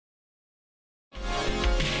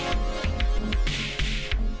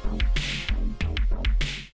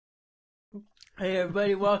Hey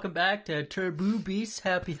everybody, welcome back to Turbo Beasts.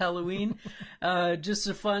 Happy Halloween. Just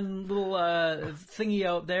a fun little thingy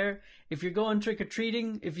out there. If you're going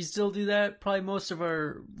trick-or-treating, if you still do that, probably most of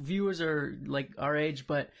our viewers are like our age,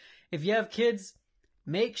 but if you have kids,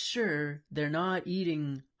 make sure they're not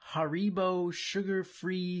eating Haribo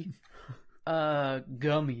sugar-free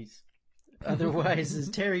gummies. Otherwise, as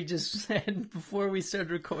Terry just said before we started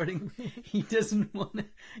recording, he doesn't want to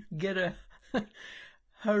get a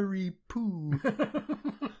HARI-Poo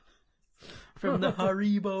from the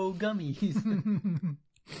Haribo gummies.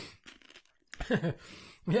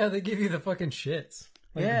 Yeah, they give you the fucking shits.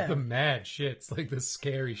 Like Yeah. the mad shits, like the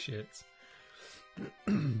scary shits.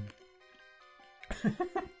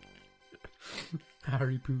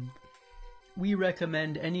 Hari-Poo. We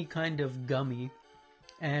recommend any kind of gummy,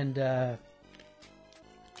 and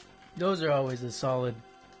those are always a solid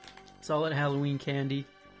Halloween candy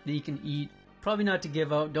that you can eat. Probably not to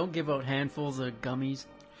give out. Don't give out handfuls of gummies.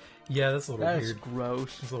 Yeah, that's a little That's weird.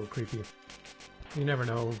 gross. It's a little creepy. You never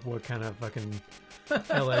know what kind of fucking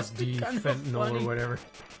LSD, Kind of fentanyl, funny. or whatever.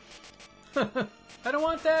 I don't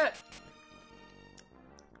want that!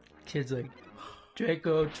 Kids like, trick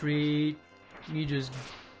or treat. You just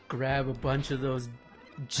grab a bunch of those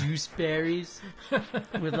juice berries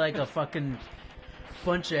with like a fucking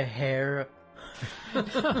bunch of hair.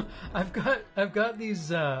 I've got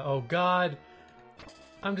these, oh god.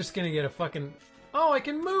 I'm just gonna get a fucking... Oh, I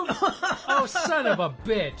can move! Oh, son of a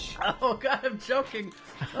bitch! Oh god, I'm joking.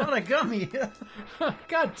 Not a gummy.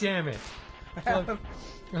 God damn it! Well,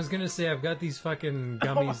 I was gonna say, I've got these fucking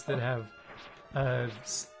gummies that have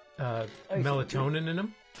melatonin in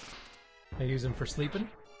them. I use them for sleeping.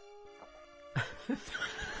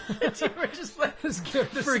 You were just like,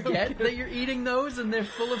 forget that you're eating those and they're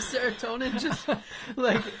full of serotonin. Just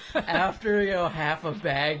like after half a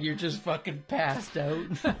bag, you're just fucking passed out.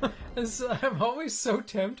 I'm always so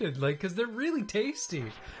tempted, like, because they're really tasty.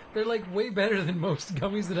 They're like way better than most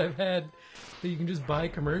gummies that I've had that you can just buy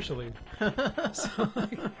commercially. So,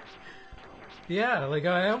 like, yeah, like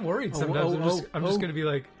I am worried sometimes. I'm just gonna be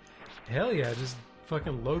like, hell yeah, just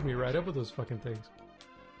fucking load me right up with those fucking things.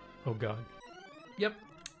 Oh god. Yep.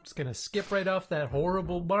 Just gonna skip right off that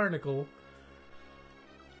horrible barnacle.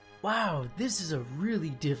 Wow, this is a really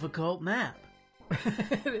difficult map.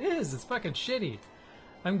 It is. It's fucking shitty.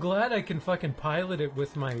 I'm glad I can fucking pilot it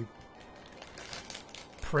with my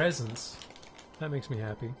presence. That makes me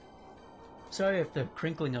happy. Sorry if the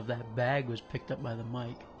crinkling of that bag was picked up by the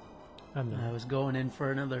mic. I was going in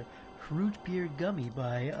for another root beer gummy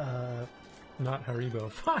by Not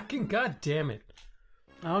Haribo. Fucking god damn it.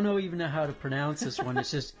 I don't know even know how to pronounce this one.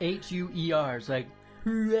 It's just H-U-E-R. It's like,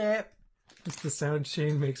 yeah. It's the sound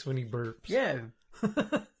Shane makes when he burps. Yeah.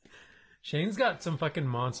 Shane's got some fucking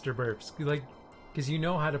monster burps. Like, because you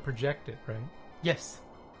know how to project it, right? Yes.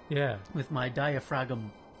 Yeah. With my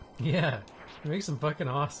diaphragm. Yeah. It makes them fucking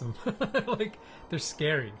awesome. Like, they're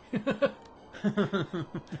scary. I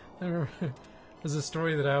remember, there's a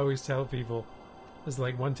story that I always tell people. It's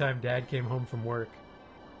like one time Dad came home from work.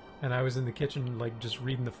 And I was in the kitchen, like, just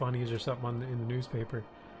reading the funnies or something in the newspaper.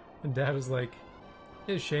 And Dad was like,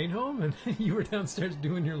 is Shane home? And you were downstairs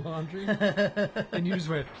doing your laundry. And you just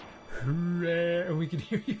went, hooray, and we could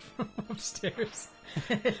hear you from upstairs.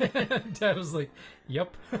 Dad was like,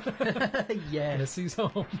 yep. Yes, he's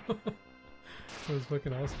home. That was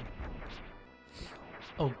fucking awesome.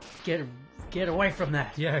 Oh, get away from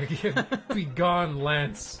that. Yeah, be gone,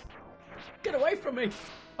 Lance. Get away from me.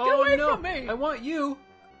 Oh, Get away no, from me. I want you.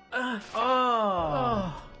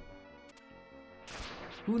 Oh.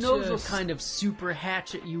 Who knows what Just- kind of super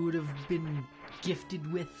hatchet you would have been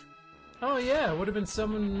gifted with? Oh yeah, it would have been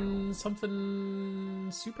something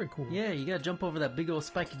super cool. Yeah, you gotta jump over that big old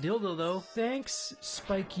spiky dildo, though. Thanks,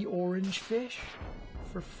 spiky orange fish,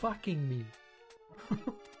 for fucking me.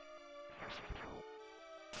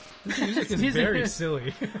 This music is very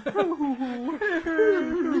silly.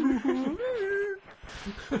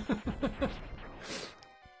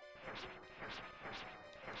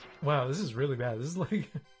 Wow, this is really bad. This is like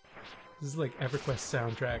EverQuest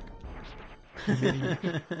soundtrack. MIDI,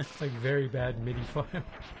 like very bad MIDI file.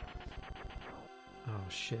 Oh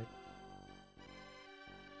shit.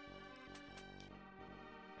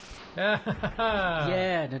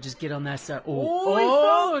 Yeah, now just get on that side. Oh, he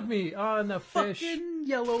followed me on the fish. Fucking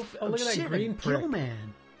yellow. Oh, look at that shit, green a prick. gill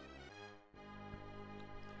man.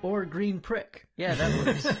 Or green prick. Yeah, that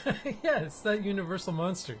works. Yeah, it's that universal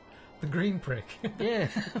monster. The green prick. Yeah.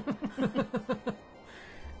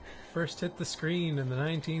 First hit the screen in the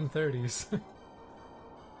 1930s.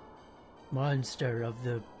 Monster of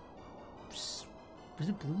the... Was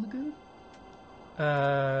it Blue Lagoon?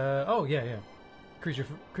 Oh, yeah, yeah. Creature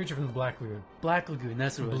from the Black Lagoon. Black Lagoon,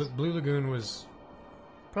 that's what it was. Blue Lagoon was...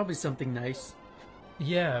 Probably something nice.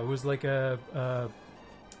 Yeah, it was like a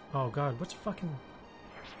oh god, what's fucking...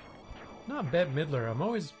 Not Bette Midler, I'm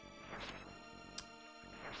always...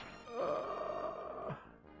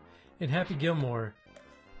 In Happy Gilmore,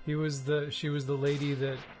 she was the lady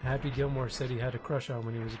that Happy Gilmore said he had a crush on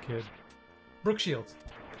when he was a kid. Brooke Shields.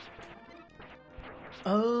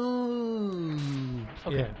 Oh.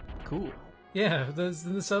 Okay. Yeah. Cool. Yeah, that's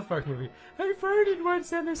in the South Park movie. I farted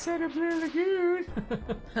once on the set of Blue Lagoon.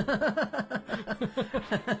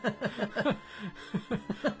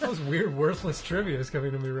 Those weird, worthless trivia is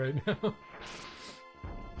coming to me right now.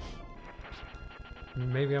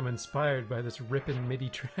 Maybe I'm inspired by this ripping MIDI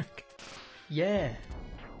track. Yeah.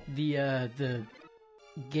 The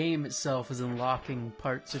game itself is unlocking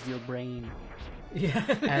parts of your brain. Yeah.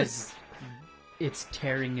 As it's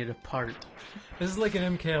tearing it apart. This is like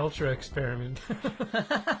an MK Ultra experiment.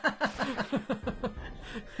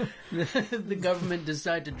 The government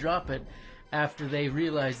decided to drop it after they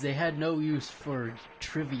realized they had no use for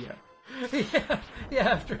trivia. Yeah.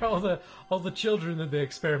 After all the children that they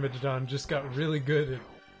experimented on just got really good at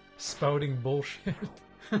spouting bullshit.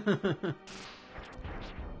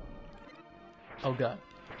 Oh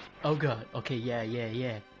god. Okay,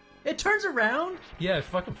 yeah. It turns around. Yeah, it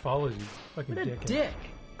fucking follows you. Fucking What a dickhead. dick.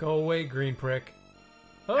 Go away, green prick.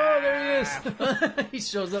 Oh, there he is. He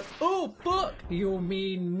shows up. Oh, fuck. You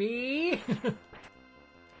mean me?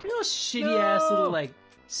 You know those shitty ass little like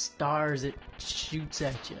stars it shoots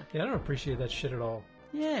at you. Yeah, I don't appreciate that shit at all.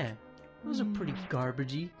 Yeah, those are pretty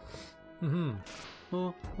garbagey. Mm-hmm.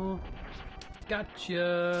 Oh.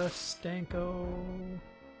 Gotcha, Stanko.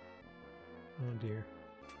 Oh dear.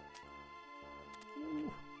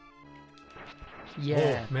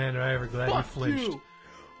 Yeah. Oh, man, am I ever glad you Fuck flinched. you.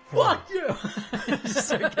 Fuck you! Just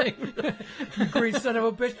kidding. You great son of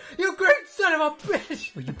a bitch! You great son of a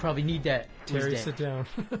bitch! Well, you probably need that. Terry, sit down.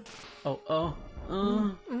 Oh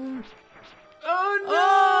Oh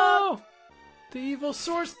no! The evil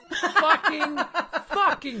source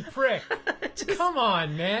fucking prick! Come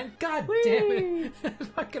on, man! God damn it!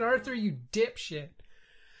 Fucking Arthur, you dipshit!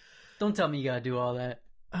 Don't tell me you gotta do all that.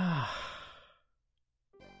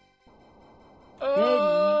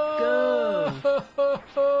 Oh,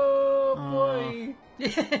 boy!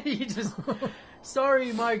 You just...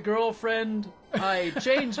 Sorry, my girlfriend. I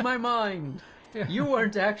changed my mind. Yeah. You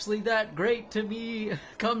weren't actually that great to me,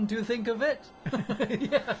 come to think of it.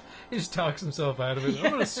 Yeah, he just talks himself out of it. Yeah.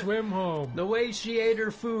 I'm gonna swim home. The way she ate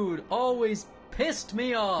her food always pissed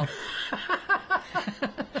me off.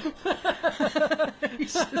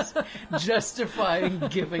 He's just justifying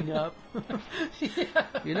giving up. Yeah.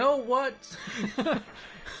 You know what?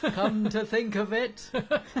 Come to think of it.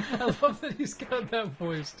 I love that he's got that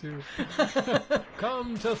voice too.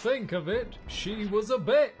 Come to think of it, she was a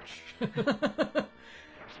bitch.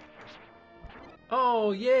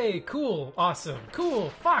 Oh, yay, cool, awesome, cool,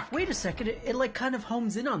 fuck. Wait a second, it like kind of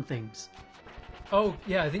homes in on things. Oh,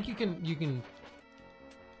 yeah, I think you can...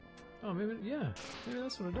 Oh, maybe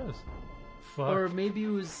that's what it does. Fuck. Or maybe it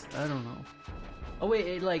was, I don't know. Oh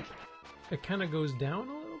wait, It kind of goes down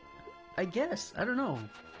a little? I guess, I don't know.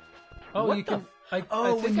 Oh, What you the can... I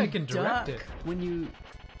when think you I can direct duck, it. When you...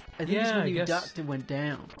 I think Yeah, it's when I you guess. ducked it went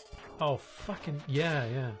down. Oh, fucking...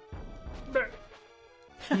 Yeah. Uh,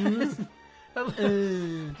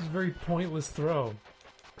 It's a very pointless throw.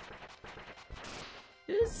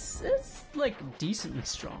 it's like decently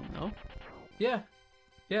strong though. Yeah,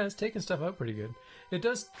 it's taking stuff out pretty good. It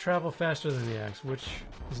does travel faster than the axe, which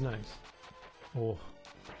is nice. Oh.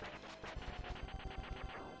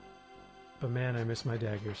 But man, I miss my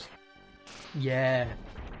daggers. Yeah.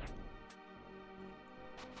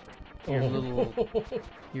 Your Oh.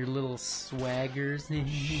 your little swaggers.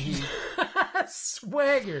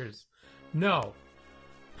 Swaggers! No.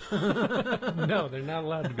 No, they're not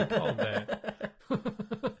allowed to be called that.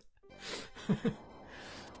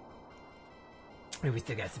 And we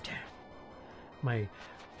still got some time. My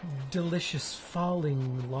delicious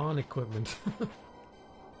falling lawn equipment.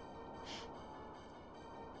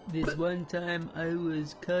 This one time I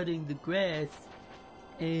was cutting the grass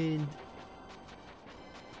and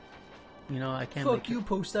I can't Fuck you,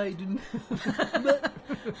 Poseidon.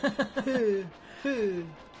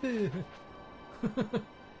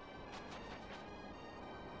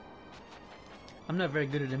 I'm not very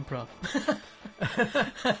good at improv.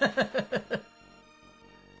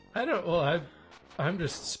 I'm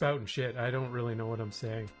just spouting shit. I don't really know what I'm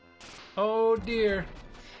saying. Oh dear.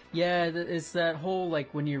 Yeah, it's that whole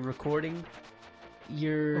when you're recording,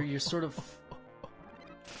 you're sort of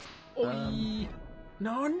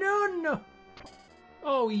No.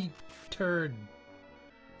 Oh, eat turd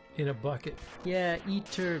in a bucket. Yeah,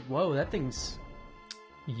 eat turd. Whoa, that thing's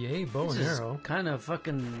Yay, bow and arrow. kind of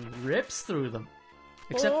fucking rips through them.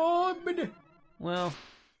 Except, Oh, well,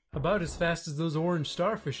 about as fast as those orange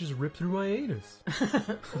starfishes rip through my anus.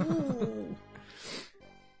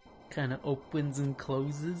 kind of opens and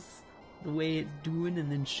closes the way it's doing,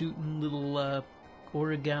 and then shooting little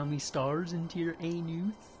origami stars into your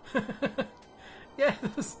anus. Yeah,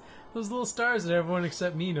 those little stars that everyone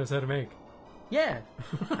except me knows how to make. Yeah,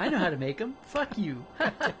 I know how to make them. Fuck you.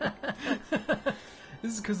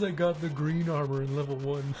 This is because I got the green armor in level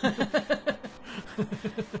 1.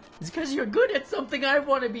 It's because you're good at something I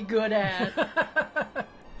want to be good at.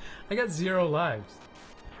 I got 0 lives.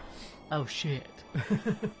 Oh shit.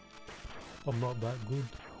 I'm not that good.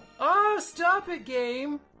 Oh, stop it,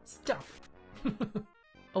 game! Stop it.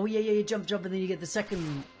 Oh yeah, jump, and then you get the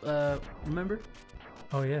second, remember?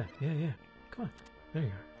 Oh yeah. Come on. There you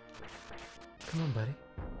are. Come on, buddy.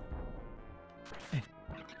 Hey.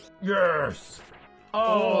 Yes!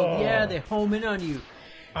 Oh, yeah, they home in on you.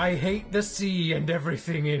 I hate the sea and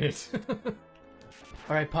everything in it.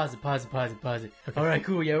 Alright, pause it. Okay. Alright,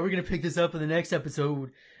 cool, yeah, we're gonna pick this up in the next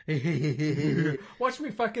episode. Watch me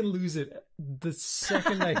fucking lose it the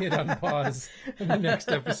second I hit on pause in the next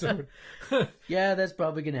episode. Yeah, that's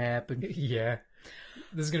probably gonna happen. Yeah.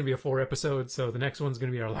 This is gonna be a 4 episode, so the next one's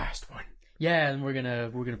gonna be our last one. Yeah, and we're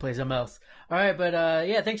gonna play something else. Alright, but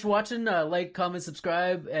yeah, thanks for watching. Like, comment,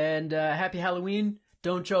 subscribe, and happy Halloween.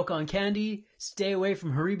 Don't choke on candy. Stay away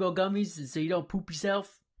from Haribo gummies so you don't poop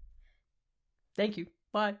yourself. Thank you.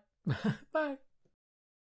 Bye. Bye.